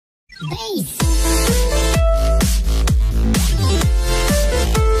Hello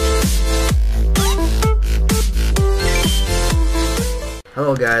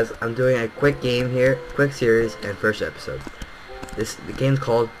guys, I'm doing a quick game here, quick series, and first episode. The game's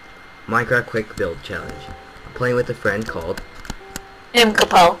called Minecraft Quick Build Challenge. I'm playing with a friend called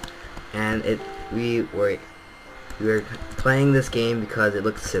Mcapelle. And we were playing this game because it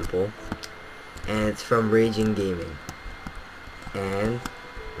looks simple, and it's from Raging Gaming. And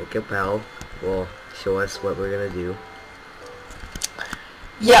Mcapelle will show us what we're gonna do.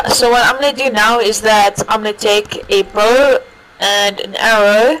 Yeah, so what I'm gonna do now is that I'm gonna take a bow and an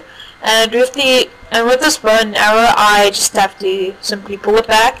arrow, and with this bow and arrow I just have to simply pull it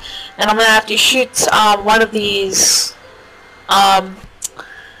back, and I'm gonna have to shoot one of these man,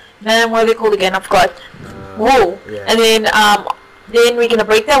 what are they called again? I forgot. Wool. Yeah. And then we're gonna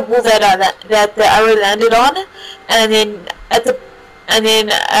break that wool that the arrow landed on, and then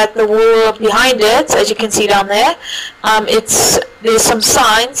at the wall behind it, as you can see down there, there's some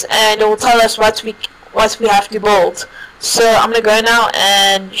signs, and it will tell us what we have to build. So I'm gonna go now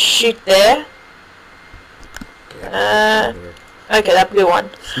and shoot there. Okay, that blue one.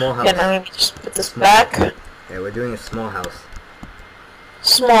 Small house. Okay, now let me just put this back. Yeah, we're doing a small house.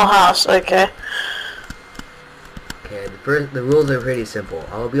 Small house, okay. Okay, the rules are pretty simple.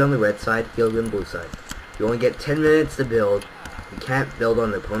 I'll be on the red side, he'll be on the blue side. You only get 10 minutes to build. You can't build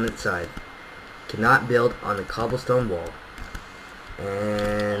on the opponent's side. You cannot build on the cobblestone wall.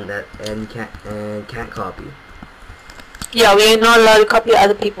 And can't copy. Yeah, we're not allowed to copy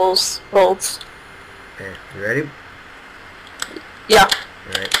other people's builds. Okay, you ready? Yeah.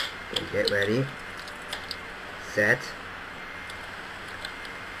 Alright, get ready. Set.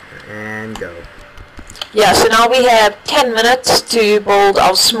 And go. Yeah, so now we have 10 minutes to build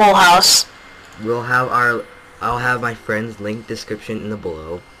our small house. I'll have my friend's link description in the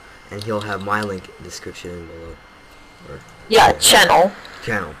below, and he'll have my link description in below. Yeah, channel.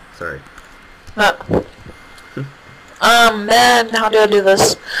 Channel, sorry. Man, how do I do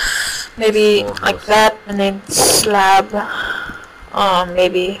this? Maybe like that, and then slab.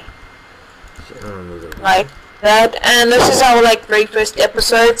 Maybe like that. And this is our very first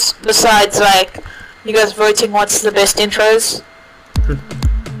episodes. Besides you guys voting what's the best intros.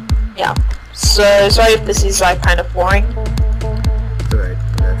 Yeah. So sorry if this is kind of boring. It's alright.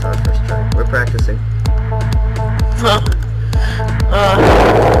 That's our first try. We're practicing.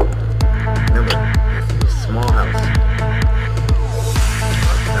 Remember, small house.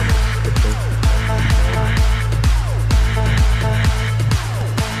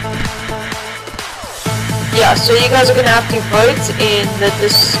 Yeah, so you guys are gonna have to vote in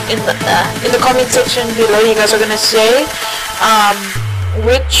the comment section below. You guys are gonna say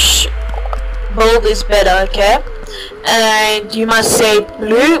which build is better, okay? And you must say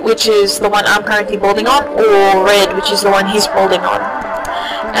blue, which is the one I'm currently building on, or red, which is the one he's building on.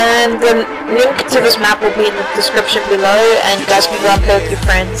 And the link to this map will be in the description below, and you guys can go and play with your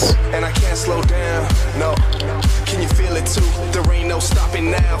friends. And I can't slow down, no. Can you feel it too? There ain't no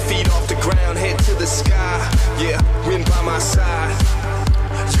stopping now. Feet off the ground, head to the sky. Yeah, wind by my side.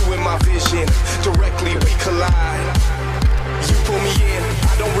 You in my vision, directly we collide. You pull me in,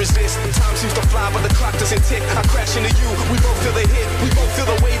 I don't resist. Time seems to fly, but the clock doesn't tick. I crash into you, we both feel the hit. We both feel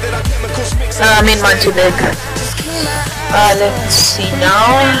the way that our chemicals mix. I made mine too big. Let's see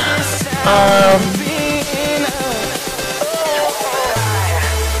now.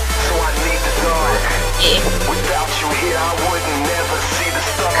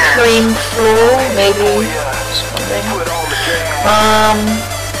 Cream floor, maybe something.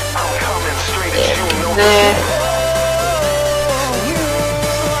 There.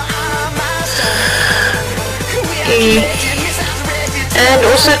 Okay. And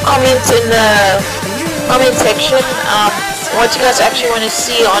also comment in the comment section what you guys actually want to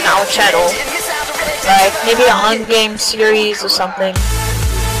see on our channel, like maybe a Hunger Games series or something.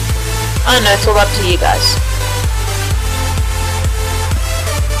 I don't know, it's all up to you guys.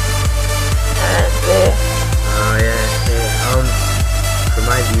 And there. Oh yeah, hey, for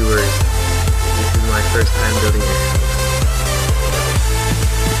my viewers, this is my first time building a house.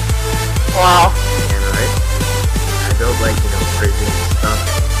 Wow. And alright, I built prisons and stuff,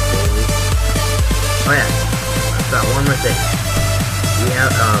 mainly. Oh yeah, I forgot one more thing. We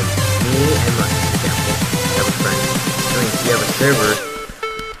have, me and my example, have a friend. We have a server.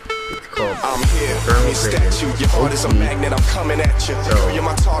 It's called I'm here, me statue. Your heart is a magnet, I'm coming at you. So, you're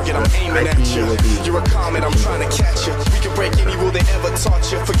my target, I'm aiming at you. You're a comet, I'm trying to catch you. We can break any rule they ever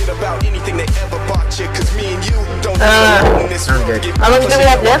taught you. Forget about anything they ever bought you. Cause me and you don't in this sounds good. How long do we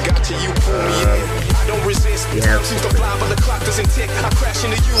have left? I don't resist. Time seems to fly, but the clock doesn't tick. I crash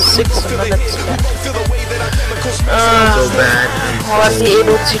into you. We both feel the hit. We both feel the way that our chemicals mix. So bad. Will I be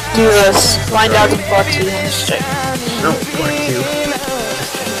able to do this? Find out in part 2. Let's check. No, part 2.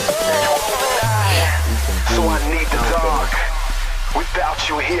 So I need the dark. Without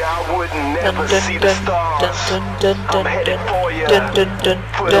you here, I would never see the stars. I'm headed for you.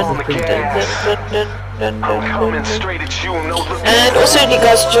 Put on the gas. I'm coming straight at you. No looking. And also, if you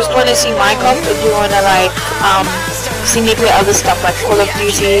guys just want to see Minecraft, if you want to like see me play other stuff like Call of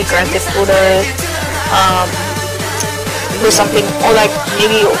Duty, Grand Theft Auto, or something, or like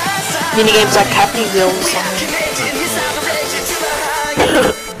maybe mini games like Happy Wheels or something.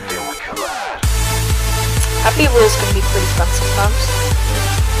 Happy Wheels can be pretty fun sometimes.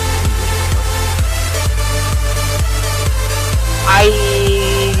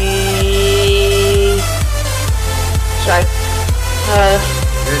 Sorry.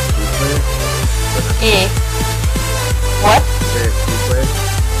 What? Is there a two-player?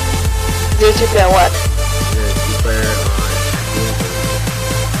 Is there a two-player what? Is there a two-player on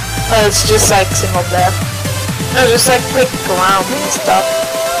It's just like single player. No, just like quick around and stuff.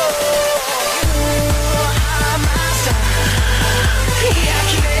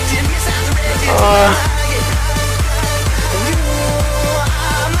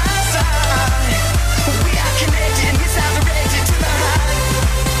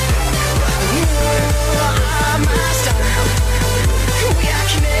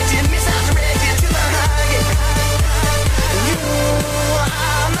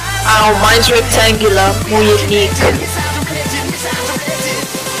 Oh, mine's rectangular, more unique. You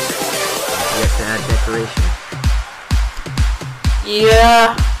have to add decoration.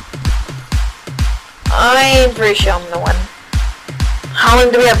 Yeah. I'm pretty sure I'm the one. How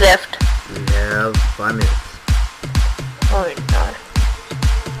long do we have left? We have 5 minutes. Oh no.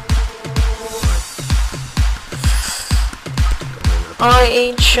 I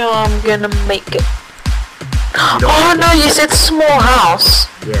ain't sure I'm gonna make it. Oh no, you said small house.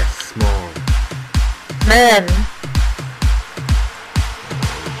 Yes, small. Man.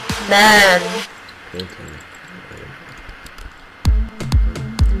 Man.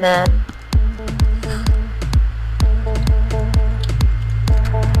 Man.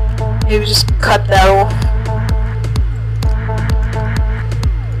 Maybe just cut that off.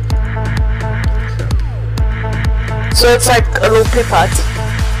 So it's like a little pip hut.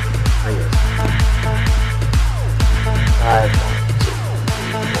 I guess. 5, 1, 2,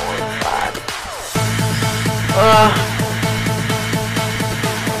 3, 4, 5.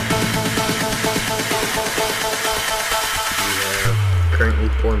 We have currently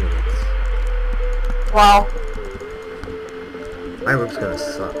 4 minutes. Wow. My roof's gonna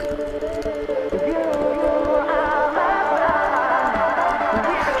suck.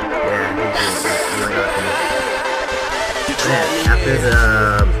 After the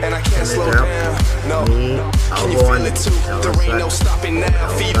 10 minutes out, I'll go on the outside and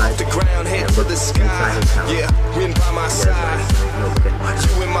look inside his house.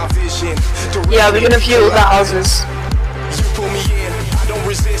 Yeah, we're gonna view the houses. You pull me in, I don't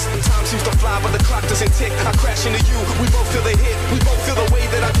resist. Time seems to fly, but the clock doesn't tick. I crash into you, we both feel the hit. We both feel the way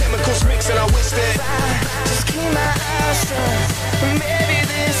that our chemicals mix, and I wish that just keep my eyes shut. Maybe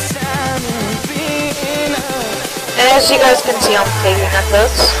this time will be enough. And as you guys can see, I'm taking at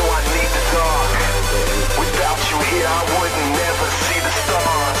this. So I need the dark. Without you here, I would never see the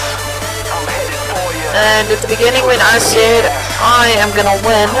stars. I'm headed for you. And at the beginning when I said I am gonna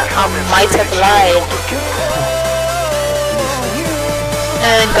win, I might have lied.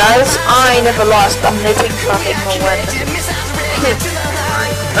 And guys, I never lost. I'm letting fucking win.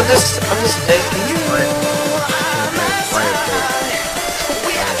 I'm just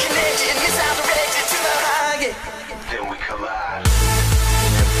joking. Then we collide.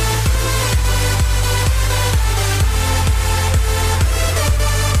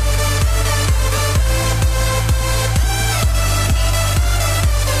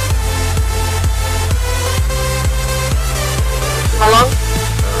 How long?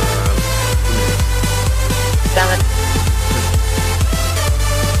 Damn it.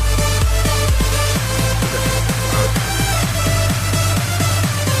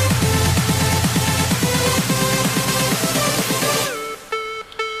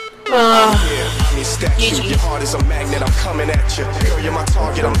 Your heart is a magnet, I'm coming at you. Girl, you're my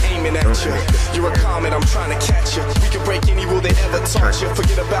target, I'm aiming at you. You're a comet, I'm trying to catch you. We can break any rule they ever taught you.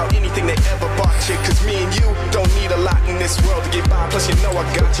 Forget about anything they ever bought you. Cause me and you don't need a lot in this world to get by. Plus you know I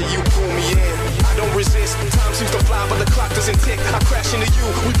got you, you pull me in. I don't resist. Time seems to fly, but the clock doesn't tick. I crash into you.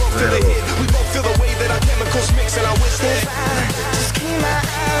 We both feel the hit. We both feel the way that our chemicals mix, and I wish that I just keep my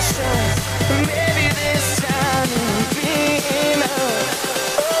eyes shut. Maybe this time will be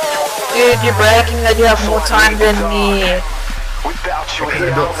enough. Dude, you're bragging that you have more time than me. Without you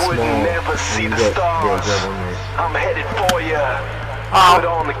here, I would never see the stars. I'm headed for you. Put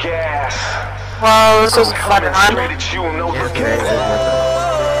on the gas. Well, this was a fun run. Straight at you, no forget.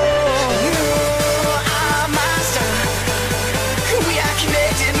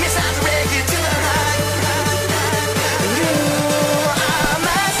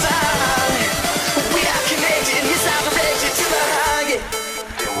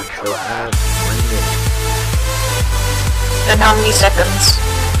 And how many seconds?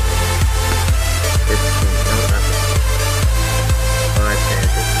 15, no, not 5, 10,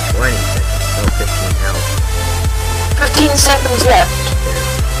 15, 20 seconds, no, 15 now. 15 seconds left.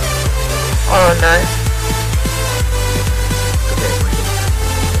 Yeah. Oh no. Okay,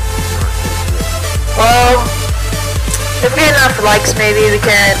 Well, if we get enough likes, maybe we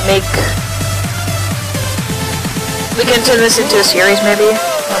can turn this into a series, maybe. I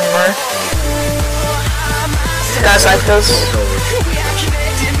don't know. Guys like those?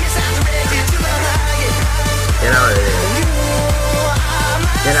 Get out of there.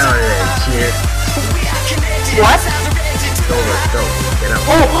 Get out of there, cheater. What? It's over, go. Get out.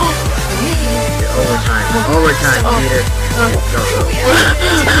 Oh! Get overtime. Overtime, cheater. Go.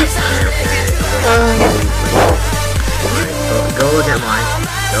 Okay. Go look at mine.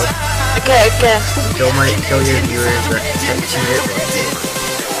 Go. Okay. Show your viewers that cheated.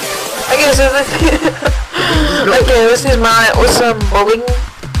 Okay, so this is my awesome bowling.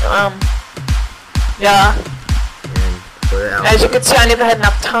 Yeah. As you can see, I never had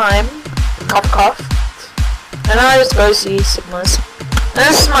enough time. Cough. And I just go see Sigmas. And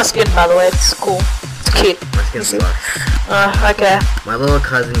this is my skin, by the way. It's cool. It's cute. My skin sucks. Okay. My little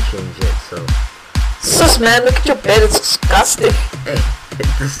cousin changed it, so. Sus, man, look at your bed. It's disgusting. Hey,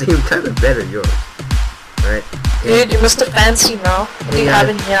 it's the same type of bed as yours. Right? Dude, you're Mr. Fancy now. What do you have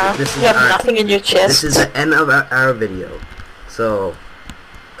in here? You have nothing in your chest. This is the end of our video. So,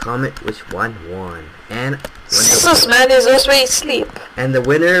 comment which one won. And Sus, man, there's this way you sleep. And the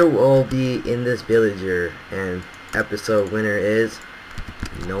winner will be in this villager. And episode winner is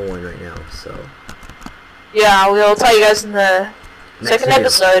no one right now. So, yeah, we'll tell you guys in the second video.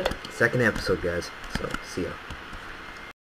 episode. Second episode, guys. So, see ya.